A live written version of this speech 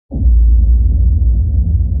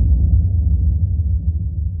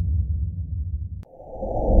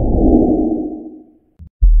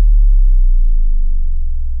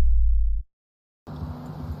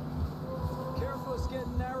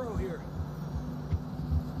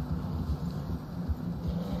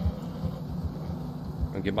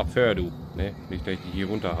Dann geh mal für, du. Ne, nicht, dass ich dich hier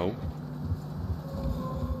runterhau.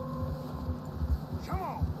 Come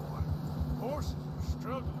on, boy. Horses are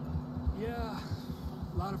struggling. Yeah,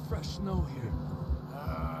 a lot of fresh snow here.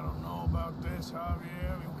 I don't know about this,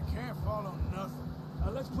 Javier. I mean, we can't follow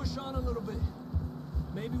nothing. Let's push on a little bit.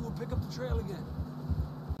 Maybe we'll pick up the trail again.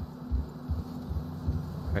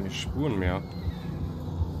 Keine Spuren mehr.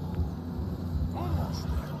 Almost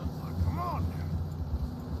there, boy. Come on now.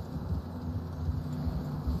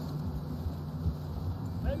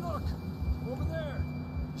 Hey, look! Over there!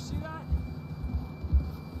 You see that?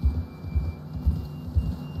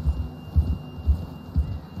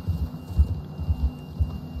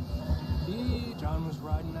 John was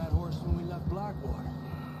riding that horse when we left Blackwater.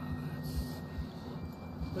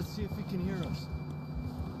 Let's see if he can hear us.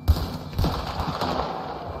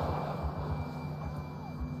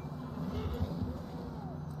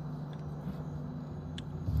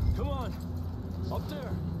 Come on, up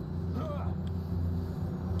there.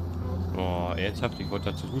 Oh, ernsthaft, ich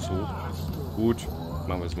wollte da zu Fuß hoch. Gut,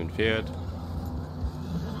 machen wir es mit dem Pferd.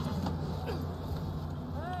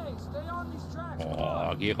 Hey, stay on these tracks.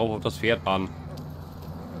 Oh, geh rauf auf das Pferd, Mann.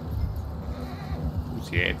 Los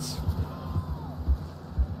jetzt.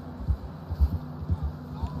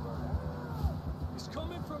 It's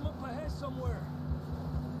coming from up ahead somewhere.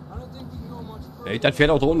 I don't think we can go much further. Hätte ich das Pferd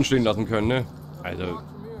auch da unten stehen lassen können, ne? Also,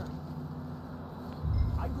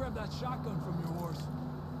 I'd grab that shotgun from your horse.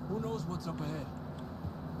 Who knows what's up ahead?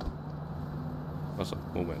 was?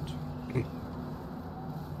 Moment.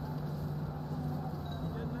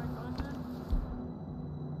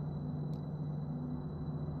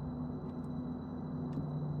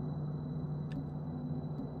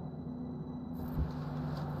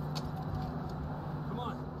 Come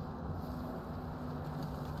on.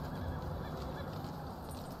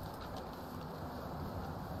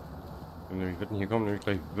 Nämlich wird hier kommen, nämlich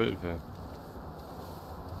gleich Wölfe.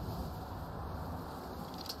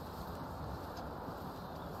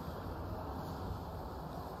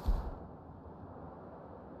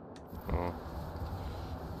 Oh.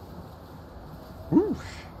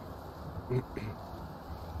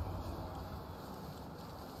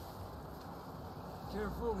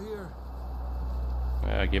 Careful here.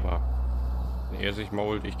 Ja, geh mal. Wenn er sich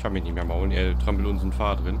mault, ich kann mich nicht mehr maulen. Er trampelt uns in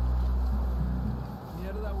Fahr drin.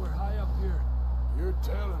 Yeah, that we're high up here. You're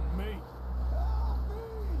telling me.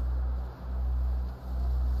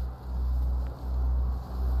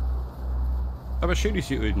 Aber schön ist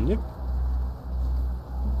hier unten, ne?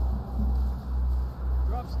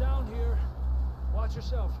 Drops down here. Watch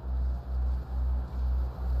yourself.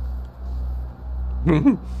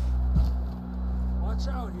 Watch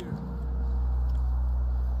out here.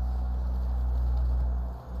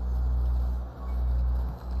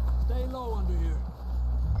 Stay low under here.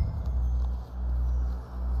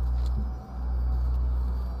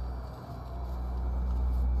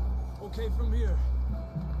 Okay, from here.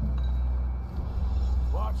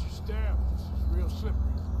 Watch your step. This is real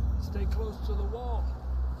slippery. Stay close to the wall.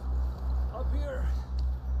 Up here.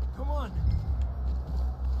 Come on.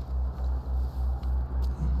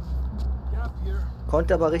 Gap here.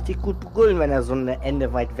 Konnte aber richtig gut brüllen, wenn er so ein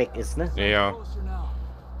Ende weit weg ist, ne? Ja, Closer now.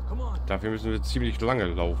 Come on. dafür müssen wir ziemlich lange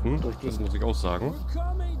laufen. Das muss ich auch sagen. We're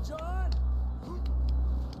coming, John.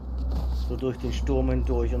 So durch den Sturm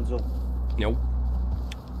hindurch und so. Jo.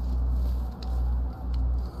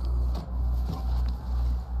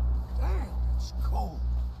 Damn, it's cold.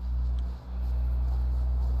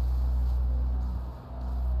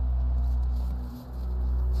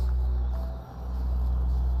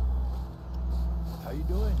 How you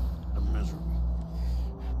doing? I'm miserable.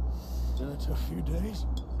 It's been a tough few days.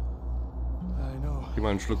 I know. Gib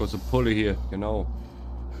mal einen Schluck aus der Pulle hier. Genau.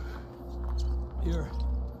 Here.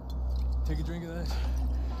 Take a drink of that.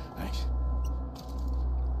 Thanks.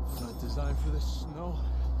 Not designed for this snow.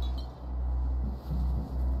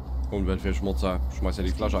 Umweltverschmutzer. Schmeiß ja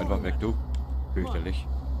die Flasche einfach weg, du. Fürchterlich.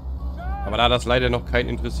 Aber da das leider noch keinen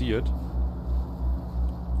interessiert.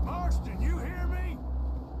 Marston, you hear me?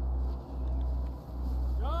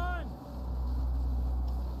 John!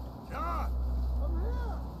 John! I'm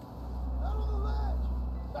here! Out on the ledge!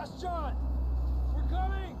 That's John! We're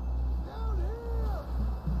coming! Down here!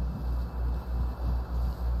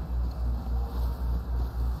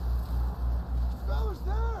 Fellas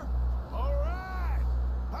there! All right!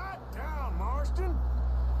 Hot down, Marston!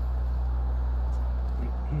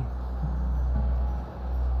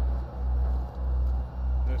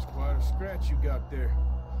 That's quite a scratch you got there.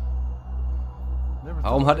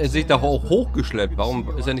 Warum hat er sich da auch hochgeschleppt?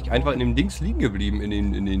 Warum ist er nicht einfach in dem Dings liegen geblieben,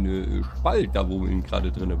 in den Spalt, da wo wir ihn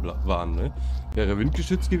gerade drin waren, ne? Wäre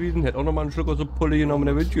windgeschützt gewesen, hätte auch nochmal einen Schluck aus der Pulle genommen,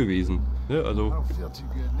 der Wind gewesen. Ne? Also. I don't feel too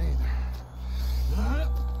good neither.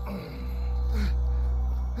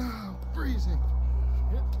 Freezing.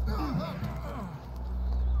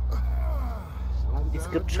 Die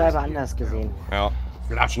Skriptschreiber anders gesehen. Ja,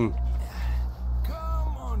 Flaschen.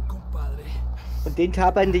 Come on, compadre. Und den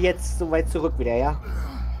tapern die jetzt so weit zurück wieder, ja?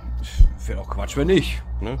 Wäre doch Quatsch, wenn nicht,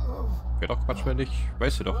 ne? Wäre doch Quatsch, wenn nicht.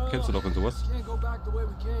 Weißt du doch, kennst du doch und sowas. Can't go back the way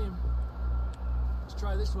we came. Let's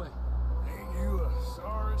try this way. Ain't you a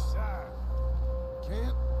sorry sight?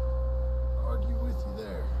 Can't argue with you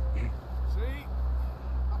there. See?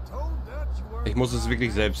 I told Dutch you weren't. Ich muss es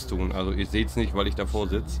wirklich selbst tun. Also ihr seht es nicht, weil ich davor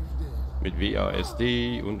sitze. Mit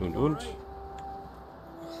WASD und. I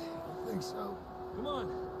think so. Come on.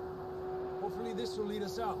 Hopefully this will lead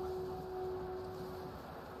us out.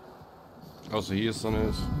 Außer hier ist so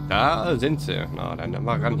eine... Da sind sie. Na, dann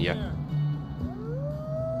mal ran hier. There.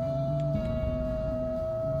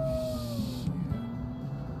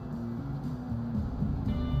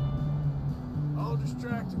 I'll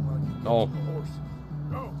distract him while you get Oh, the horse.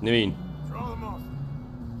 Go. nimm ihn. Draw them off.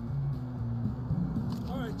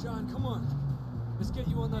 All right, John, come on. Let's get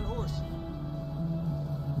you on that horse.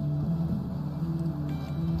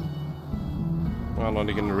 Ah, noch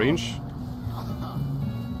nicht in der Range.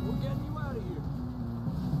 We're getting you out of here.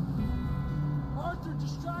 Arthur,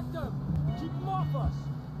 distract them. Keep them off us.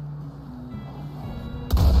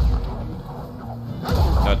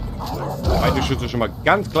 Da hat beide Schütze schon mal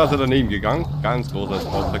ganz klasse daneben gegangen. Ganz großer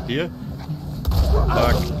Auftrag hier.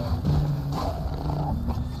 Zack.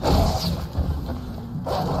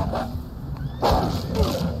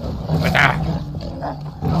 Alter!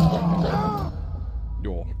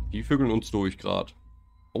 Jo, die vögeln uns durch gerade.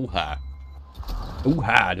 Oha.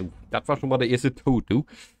 Oha, du. Das war schon mal der erste Tod, du.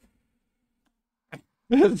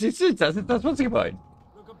 Siehst du, das ist das, was ich meine.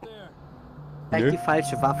 Look up there. Vielleicht Nö. die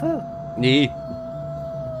falsche Waffe? Nee.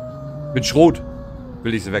 Mit Schrot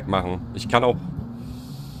will ich sie wegmachen. Ich kann auch...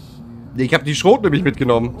 Nee, ich habe die Schrot nämlich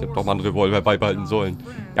mitgenommen. Ich hab doch mal einen Revolver beibehalten sollen.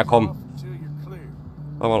 Ja, komm. Till you're clear.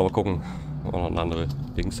 Wollen wir noch mal gucken. Ob wir noch eine andere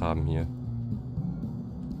Dings haben hier.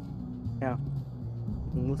 Ja.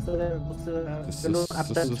 Musst du Das genug ist-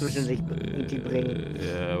 Abstand das zwischen sich ist- und die bringen.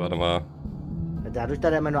 Ja, warte mal. Dadurch,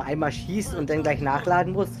 dass er immer nur einmal schießt und dann gleich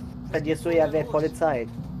nachladen muss, verlierst du ja wertvolle Zeit.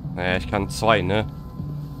 Naja, ich kann zwei, ne?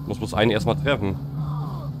 Muss einen erstmal treffen.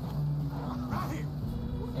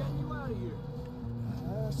 We're getting you out of here.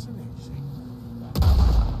 Nice and easy.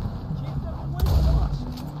 Keep them away from us.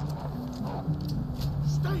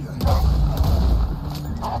 Stay there. Got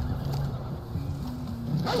 'em all.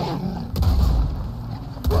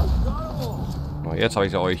 Oh, jetzt habe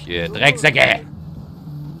ich sie euch, ihr Drecksäcke!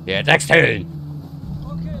 Ihr Dreckshüllen!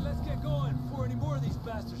 Okay, let's get going before any more of these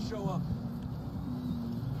bastards show up.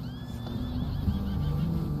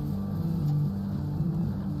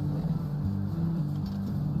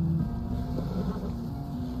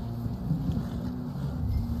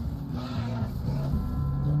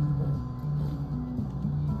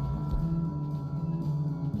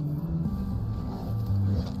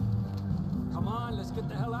 Come on, let's get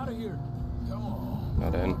the hell out of here. Come on. Na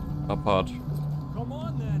denn, Abfahrt. Come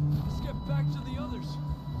on then, let's get back to the others.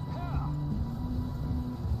 Yeah.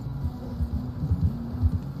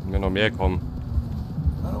 Wenn noch mehr kommen.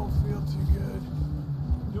 I don't feel too good.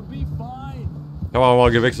 You'll be fine. Ich habe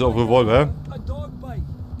mal gewechselt auf Revolver. A dog bite.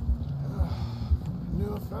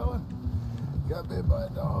 Knew a fella. Got bit by a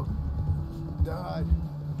dog. Died.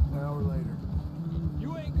 An hour later.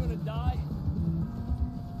 You ain't gonna die.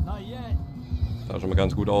 Not yet. Sah schon mal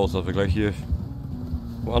ganz gut aus, dass wir gleich hier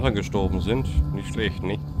am Anfang gestorben sind. Nicht schlecht,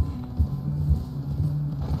 nicht?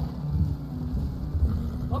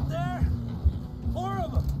 Up there? 4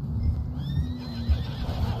 of them.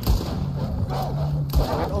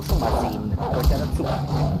 Er hat auch schon mal 10. Gehört ja dazu.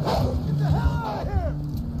 Get the hell out of here!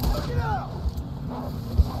 Look it out!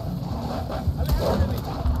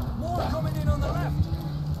 More coming in on the left.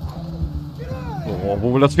 Get out! Oh,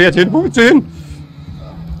 wo will das Pferd hin? Wo will's hin?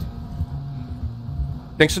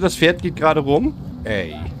 Denkst du, das Pferd geht gerade rum?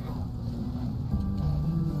 Ey.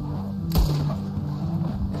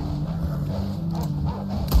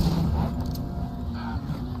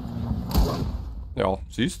 Ja,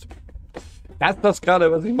 siehst? Das ist das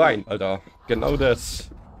gerade, was ich meine, Alter. Genau das.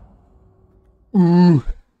 Come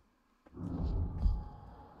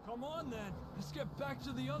on then. Let's get back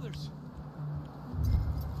to the others.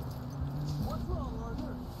 What's wrong,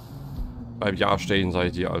 Arthur? Bleib ja stehen, sag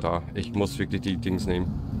ich dir, Alter. Ich muss wirklich die Dings nehmen.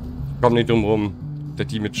 Ich komm nicht drum rum. der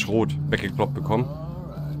die mit Schrot weggekloppt bekommen.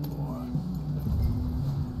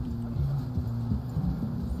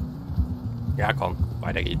 Ja, komm,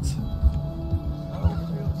 weiter geht's.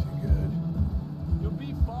 You'll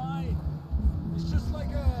be fine. It's just like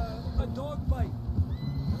a dog bite.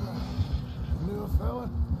 Knew a fella?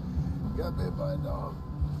 Got bit by a dog.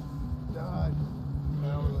 Died an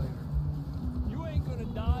hour later. You ain't gonna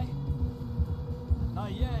die.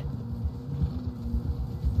 Not yet.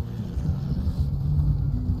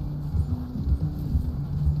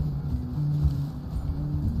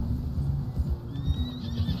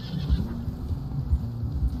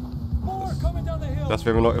 More coming down the hill. Das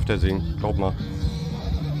werden wir noch öfter sehen, glaub mal.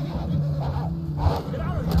 Get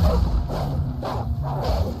out of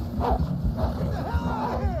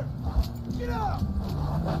here. Get out!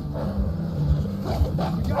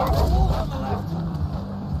 We got a wolf on the left.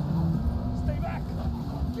 Stay back.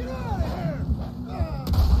 Get out of here!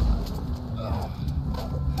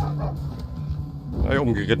 Na, hier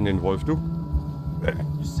umgeritten den Wolf, du.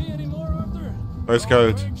 You see any more, Arthur?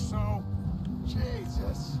 Eiskalt. Think so.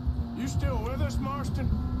 Jesus. You still with us, Marston?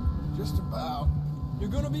 Just about. You're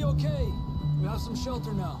gonna be okay. We have some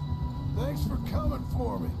shelter now. Thanks for coming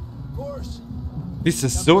for me. Of course. Ist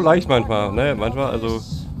es so leicht manchmal, ne? Manchmal, also...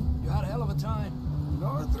 You had a hell of a time. And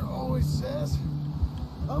Arthur always says,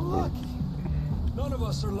 I'm lucky. None of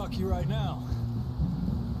us are lucky right now.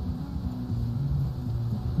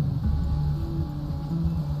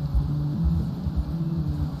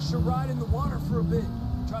 Should ride in the water for a bit.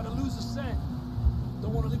 Try to lose the scent.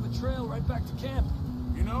 Don't want to leave a trail right back to camp.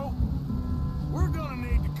 You know, we're gonna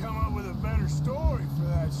need to come up with a better story for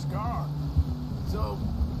that scar. So,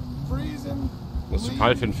 freezing. Das ist zu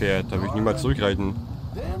kalt für ein Pferd, da will ich niemals zurückreiten.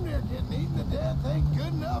 Damn near getting eaten to death ain't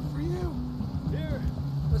good enough for you. Here,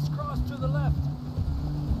 let's cross to the left.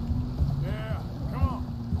 Yeah, come on.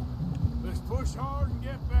 Let's push hard and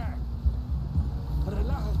get back.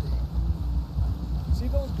 Relájate. See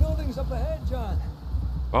those buildings up ahead, John?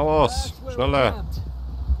 Vamos, That's where we're schneller. camped.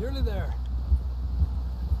 Nearly there.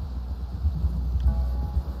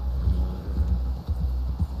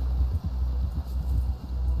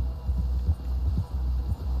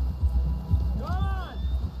 Come on!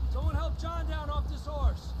 Someone help John down off this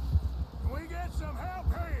horse. Can we get some help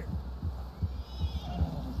here?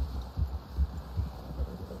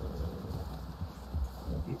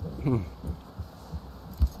 Can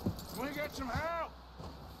we get some help?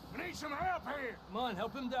 We need some help here. Come on,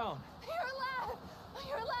 help him down. You're alive!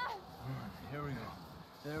 You're alive! Here we go.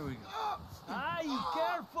 There we go. Ay,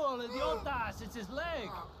 careful, idiotas! It's his leg.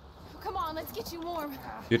 Come on, let's get you warm.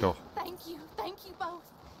 Geht doch. Thank you both.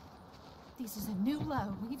 This is a new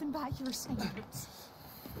low, even by your standards.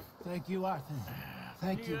 Thank you, Arthur.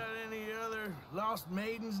 Thank you. Got any other lost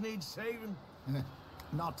maidens need saving?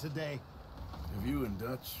 Not today. Have you and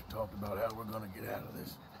Dutch talked about how we're gonna get out of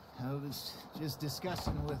this? I was just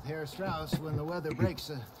discussing with Herr Strauss when the weather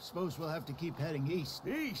breaks. Suppose we'll have to keep heading east.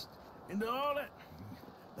 East? Into all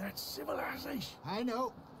that's civilization. I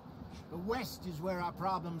know. The west is where our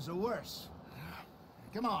problems are worse.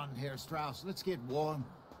 Come on, Herr Strauss. Let's get warm.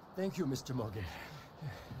 Thank you, Mr. Morgan.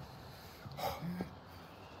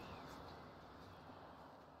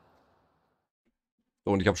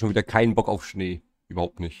 So, und ich habe schon wieder keinen Bock auf Schnee.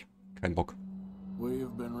 Überhaupt nicht. Kein Bock. We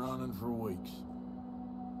have been running for weeks.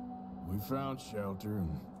 We found shelter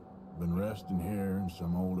and been resting here in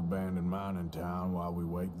some old abandoned mining town while we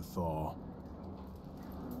wait the thaw.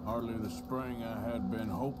 Hardly the spring I had been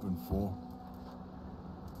hoping for.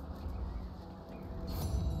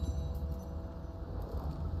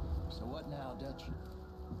 So what now, Dutch?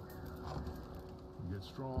 We get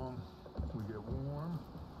strong, we get warm,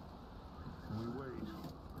 and we wait.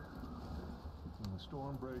 When the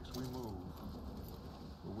storm breaks, we move.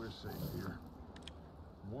 But we're safe here.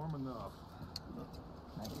 Warm enough.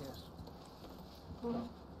 I guess.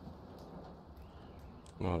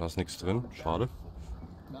 Na, da ist nichts drin. Schade.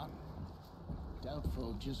 Not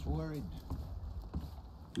doubtful, just worried.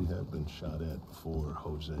 We have been shot at before,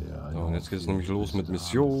 Jose. So, und jetzt geht's nämlich los mit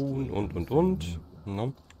Mission und. No. I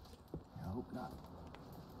hope not.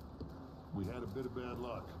 We had a bit of bad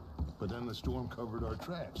luck, but then the storm covered our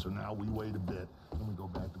tracks. So now we wait a bit, and we go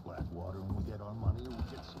back to Blackwater, and we get our money, and we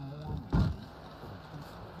get some more.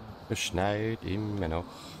 Es schneit immer noch.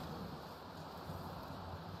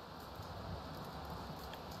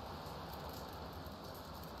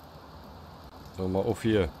 So, mal auf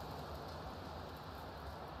hier.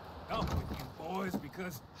 Up with you boys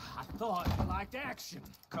because I thought you liked action.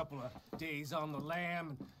 Couple of days on the lam,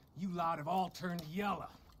 and you lot have all turned yellow.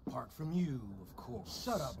 Apart from you, of course.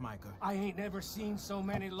 Shut up, Micah. I ain't never seen so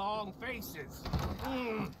many long faces.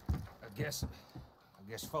 I guess I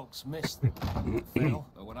guess folks miss the fell,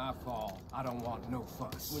 but when I fall, I don't want no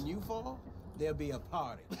fuss. When you fall, there'll be a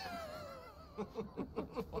party.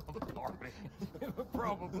 Party.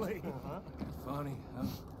 Probably. Funny, huh?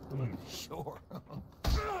 Sure.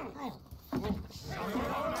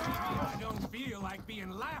 I don't feel like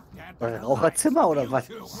being laughed at. Raucherzimmer oder was?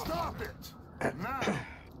 Stop it! Now,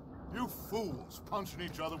 you fools punching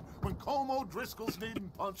each other when Como Driscoll's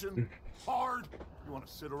needing punching hard. You want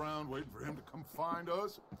to sit around waiting for him to come find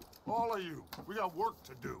us? All of you, we got work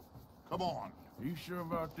to do. Come on. You sure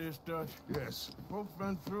about this, Dutch? Yes. Both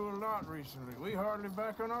been through a lot recently. We hardly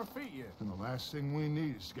back on our feet yet. And the last thing we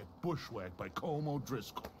need is to get bushwhacked by Como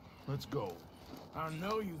Driscoll. Let's go. I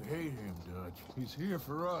know you hate him, Dutch. He's here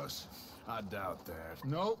for us. I doubt that.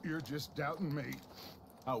 No, you're just doubting me.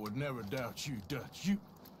 I would never doubt you, Dutch. You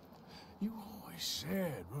always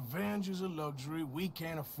said revenge is a luxury we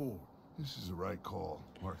can't afford. This is the right call,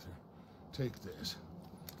 Arthur. Take this.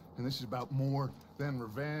 And this is about more than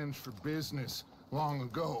revenge for business. Long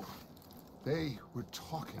ago, they were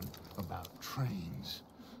talking about trains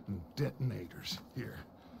and detonators here.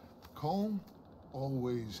 Colm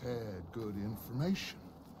always had good information.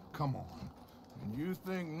 Come on. And you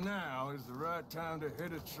think now is the right time to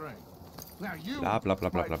hit a train? Now you Blah, blah, blah,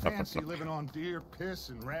 blah, might blah, blah, fancy blah. living on deer piss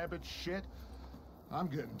and rabbit shit. I'm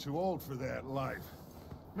getting too old for that life.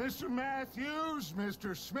 Mr. Matthews,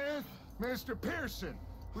 Mr. Smith, Mr. Pearson,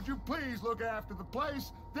 would you please look after the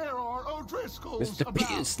place? There are O'Driscolls Mr. about.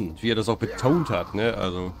 Pearson, wie das auch betont hat, ne?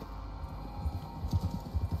 Also.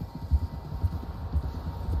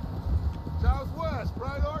 Southwest,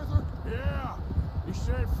 right, Arthur? Yeah. He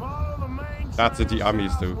said follow the main Das sind die trail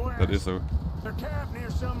Amis, du. southwest. Das ist so. They're camped near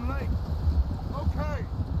some lake. Okay,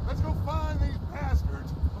 let's go find these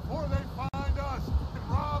bastards before they find us and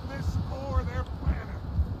rob this store they're planning.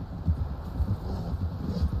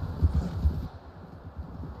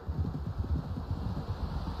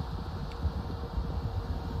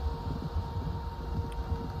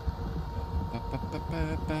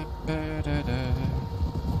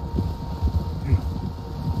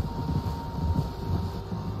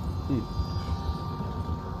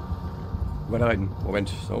 Weiterreiten. Moment,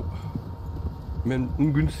 so. Einen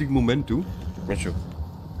ungünstigen Moment, du. Ja, schon.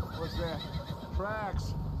 What's that?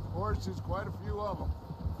 Tracks. Horses, quite a few of them.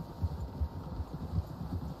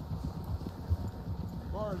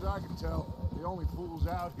 As far as I can tell, the only fools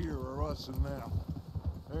out here are us and them.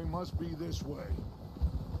 They must be this way.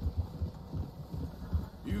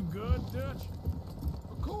 You good, Dutch?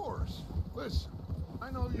 Of course. Listen,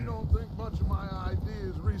 I know you don't think much of my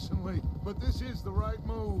ideas recently, but this is the right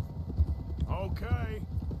move. Okay.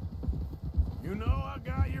 You know I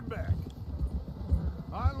got your back.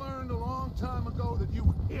 I learned a long time ago that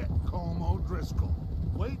you hit Colm O'Driscoll.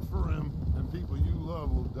 Wait for him, and people you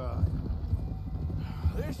love will die.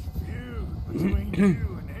 This feud between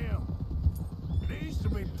you and him needs to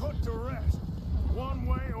be put to rest, one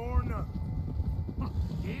way or another.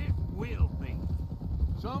 It will be.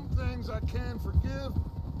 Some things I can forgive,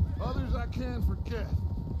 others I can forget.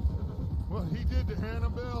 What he did to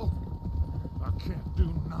Hannibal, I can't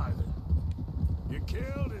do neither. You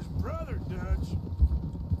killed his brother, Dutch.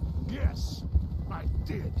 Yes, I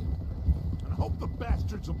did. And I hope the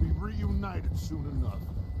bastards will be reunited soon enough.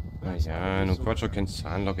 Naja, nun Quatsch doch kein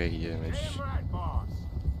Zahnlocker hier, Mensch. Damn right, boss.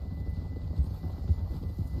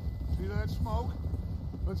 See that smoke?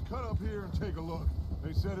 Let's cut up here and take a look.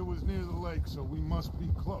 They said it was near the lake, so we must be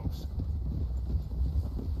close.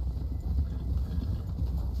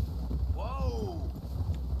 Whoa!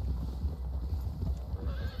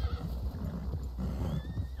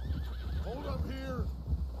 Hold up here.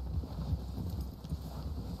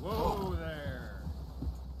 Whoa there.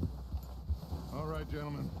 All right,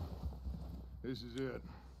 gentlemen. This is it.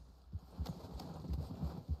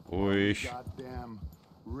 Ruhig. Goddamn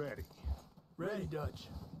ready. Ready, Dutch.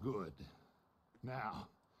 Good. Now,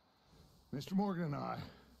 Mr. Morgan and I,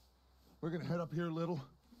 we're gonna head up here a little,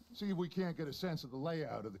 see if we can't get a sense of the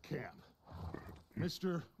layout of the camp.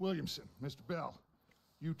 Mr. Williamson, Mr. Bell,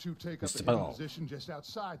 you two take up Mr. a hidden Bell. position just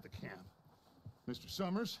outside the camp. Mr.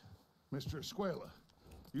 Summers, Mr. Escuela,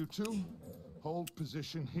 you two hold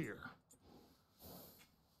position here.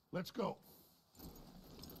 Let's go.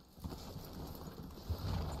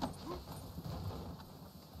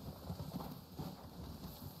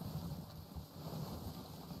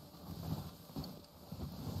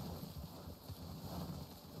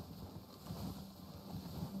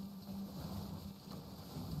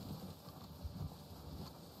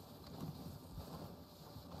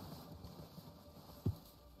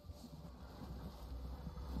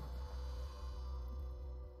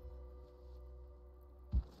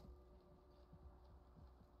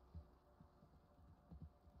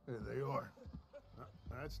 There they are.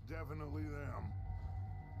 That's definitely them.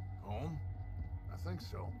 Home? I think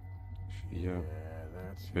so. 4, Yeah,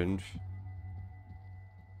 that's 5,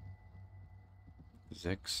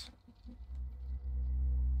 6.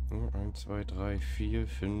 1, 2, 3, 4,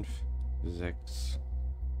 5, 6,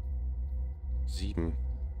 7.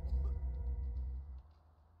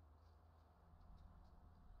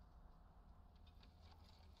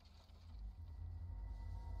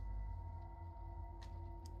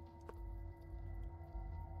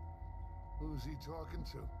 Who's he talking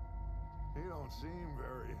to? He don't seem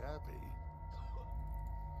very happy.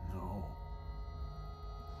 No.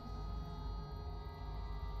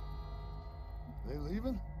 They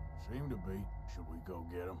leaving? Seem to be. Should we go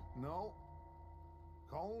get them? No.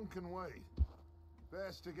 Cone can wait.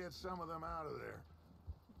 Best to get some of them out of there.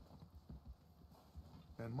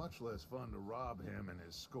 And much less fun to rob him and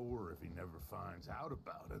his score if he never finds out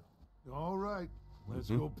about it. All right. Let's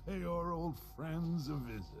go pay our old friends a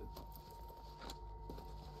visit.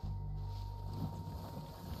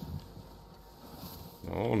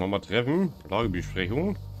 So, nochmal treffen.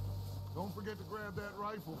 Lagebesprechung. Don't forget to grab that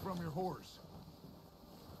rifle from your horse.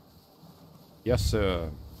 Yes, sir.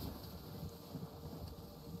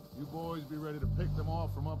 You boys be ready to pick them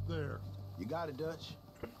off from up there. You got it, Dutch.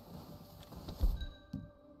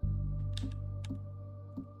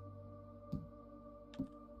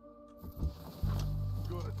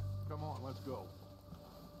 Good. Come on, let's go.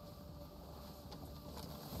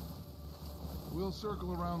 We'll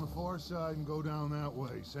circle around the far side and go down that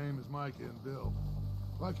way, same as Micah and Bill.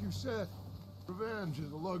 Like you said, revenge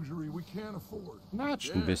is a luxury we can't afford.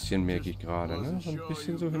 Natscht ein bisschen, merke ich gerade, ne? So ein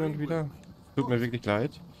bisschen so hin und wieder. Tut mir wirklich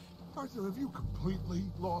leid. Arthur, have you completely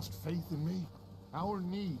lost faith in me? Our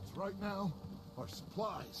needs right now are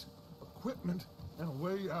supplies, equipment, and a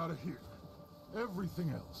way out of here.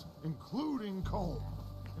 Everything else, including Colm,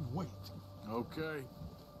 can wait. Okay.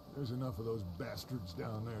 There's enough of those bastards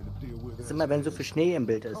down there to deal with. Das ist immer, wenn so viel Schnee im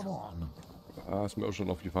Bild ist. Come on. Ah, ist mir auch schon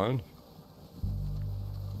aufgefallen.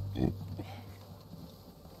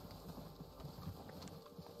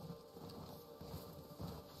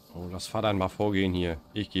 Oh, lass Vater mal vorgehen hier.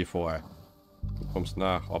 Ich gehe vor. Du kommst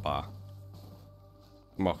nach, Opa.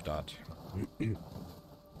 Mach das.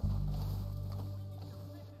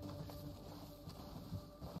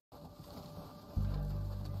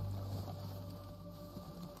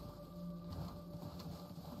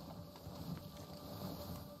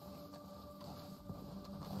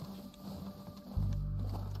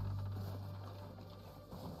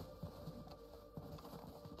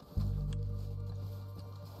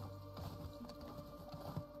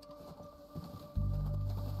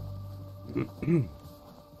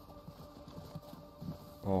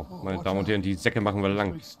 Oh, meine Damen und Herren, die Säcke machen wir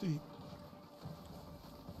lang.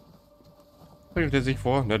 Stellt er sich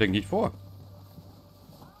vor? Na, der geht vor.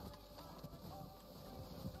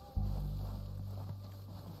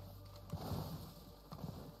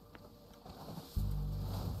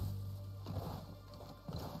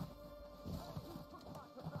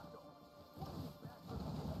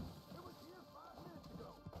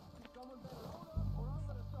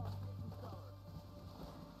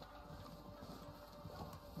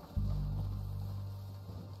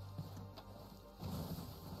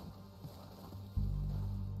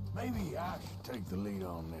 Maybe I should take the lead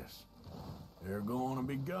on this. They're going to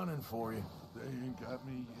be gunning for you. They ain't got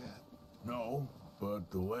me yet. No,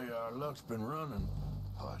 but the way our luck's been running.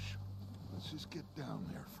 Hush. Let's just get down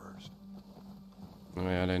there first.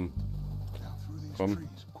 Naja, dann. Down through these Komm.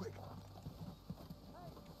 trees, quick.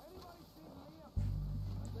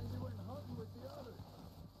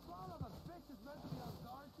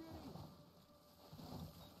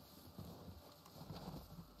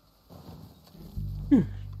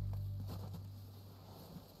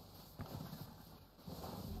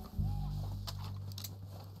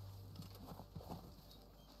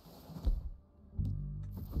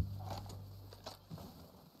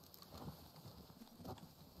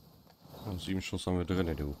 Oh, 7 Schuss haben wir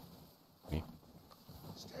drin, du. Nee.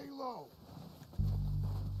 Stay low.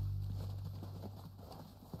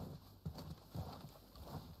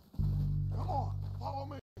 Come on, follow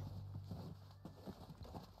me.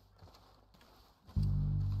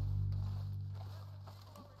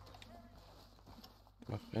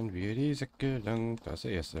 Machen wir die Säcke lang. Das ist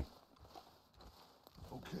der erste.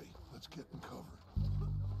 Okay, let's get in cover.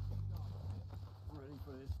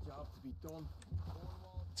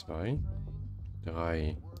 2,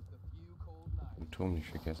 3. Den Turm nicht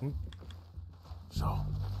vergessen. So,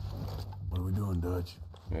 what are we doing, Dutch?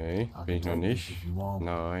 Nee, bin ich noch nicht.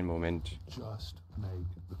 Nein, Moment. Just make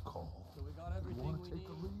the call. You want to take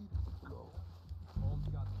the lead? Go.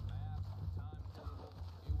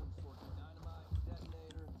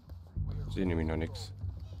 Sehe nämlich noch nichts.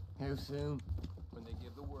 How soon? When they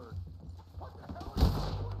give the word.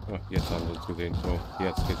 Oh, jetzt haben wir uns gesehen. So,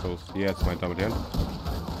 jetzt geht's los. Jetzt, meine Damen und Herren.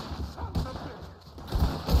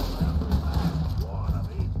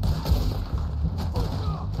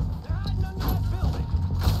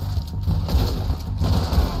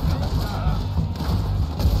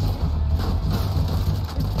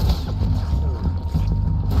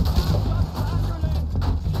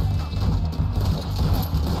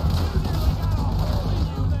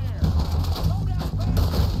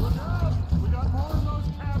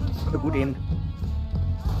 Gut eben.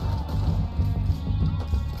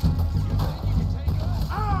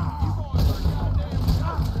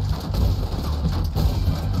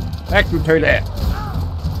 Weg, du Töle!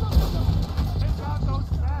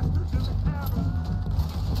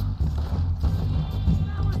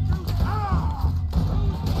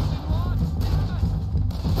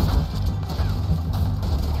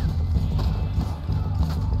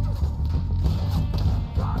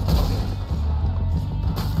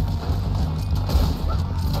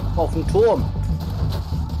 Auf dem Turm.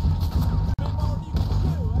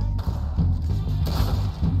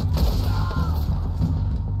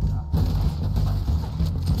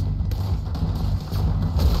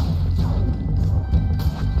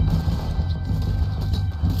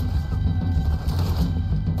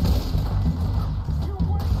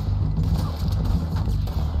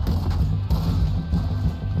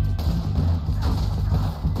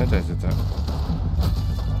 Da ist jetzt er.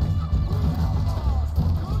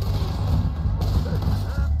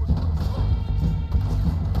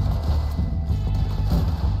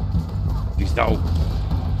 Die Sau.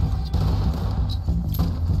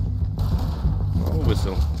 Oh, bist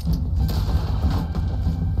du.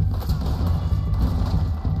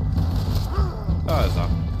 Da ist er.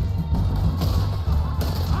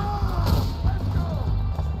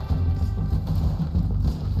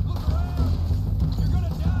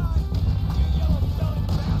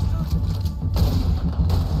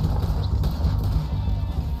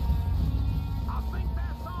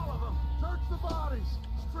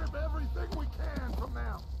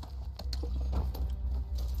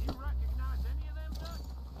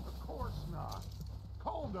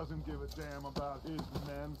 Doesn't give a damn about his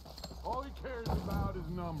men. All he cares about is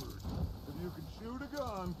numbers. If you can shoot a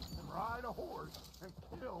gun and ride a horse and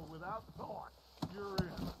kill without thought, you're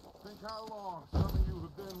in. Think how long some of you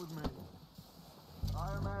have been with me.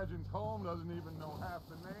 I imagine Colm doesn't even know half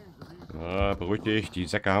the names of these. Ah, beruhig dich, die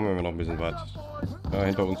Säcke haben wir noch ein bisschen was. Ja,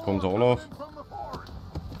 hinter uns kommen sie auch noch.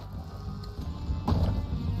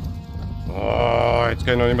 Oh, jetzt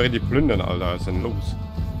kann ich noch nicht mehr richtig plündern, Alter. Was ist denn los?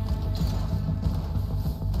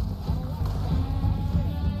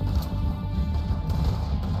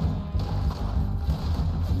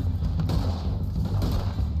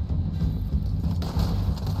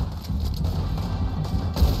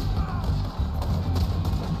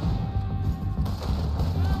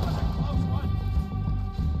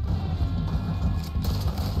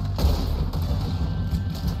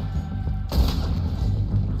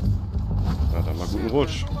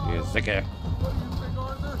 Rutsch, ihr Säcke.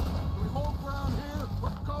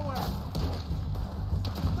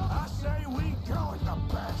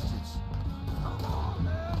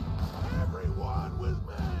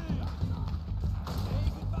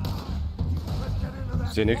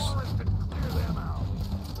 Ich sehe nichts.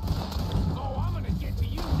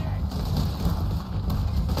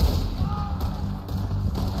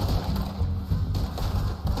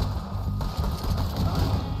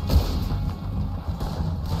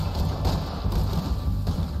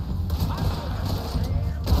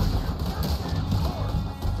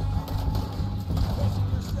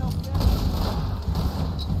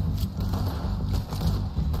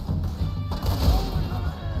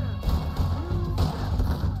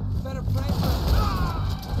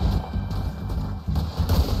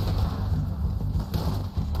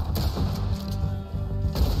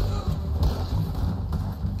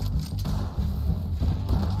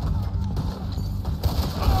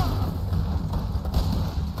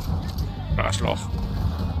 Arschloch.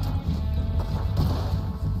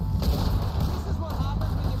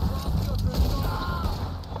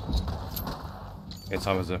 Jetzt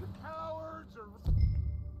haben wir sie.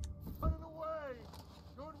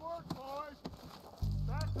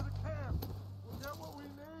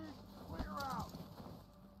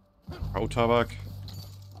 Kautabak.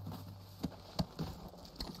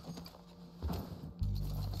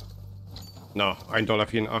 Na,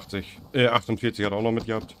 $1,84. 48 hat auch noch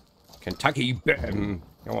mitgehabt. Kentucky, bam.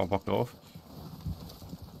 Ja, mal Bock drauf.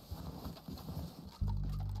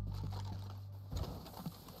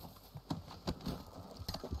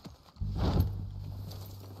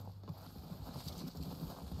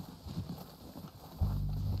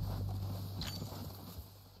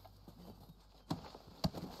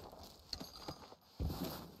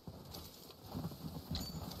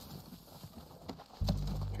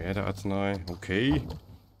 Pferdearznei, okay.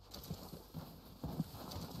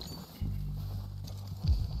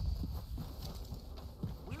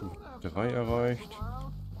 Stufe 3 erreicht.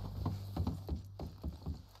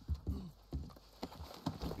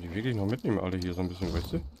 Die wirklich noch mitnehmen alle hier so ein bisschen,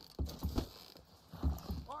 weißt du?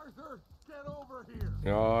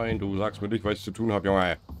 Ja, du sagst mir nicht, was ich zu tun habe,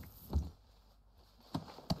 Junge.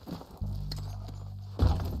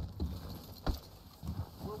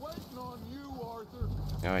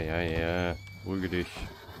 Ja, ja, ja. Ruhige dich.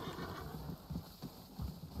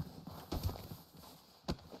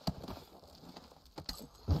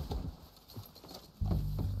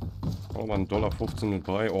 Oh man, $1,15 und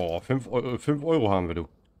 3. Oh, 5 Euro haben wir, du.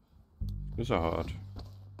 Ist ja hart.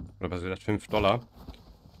 Oder besser gesagt $5.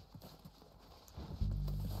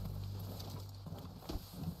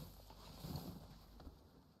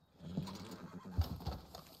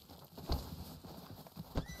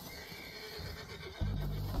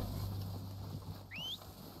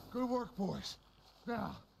 Good work, boys.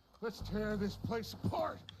 Now, let's tear this place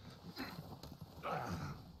apart.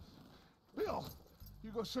 Bill,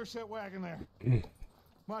 you go search that wagon there.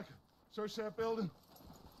 Mike, search that building.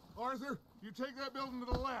 Arthur, you take that building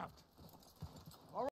to the left.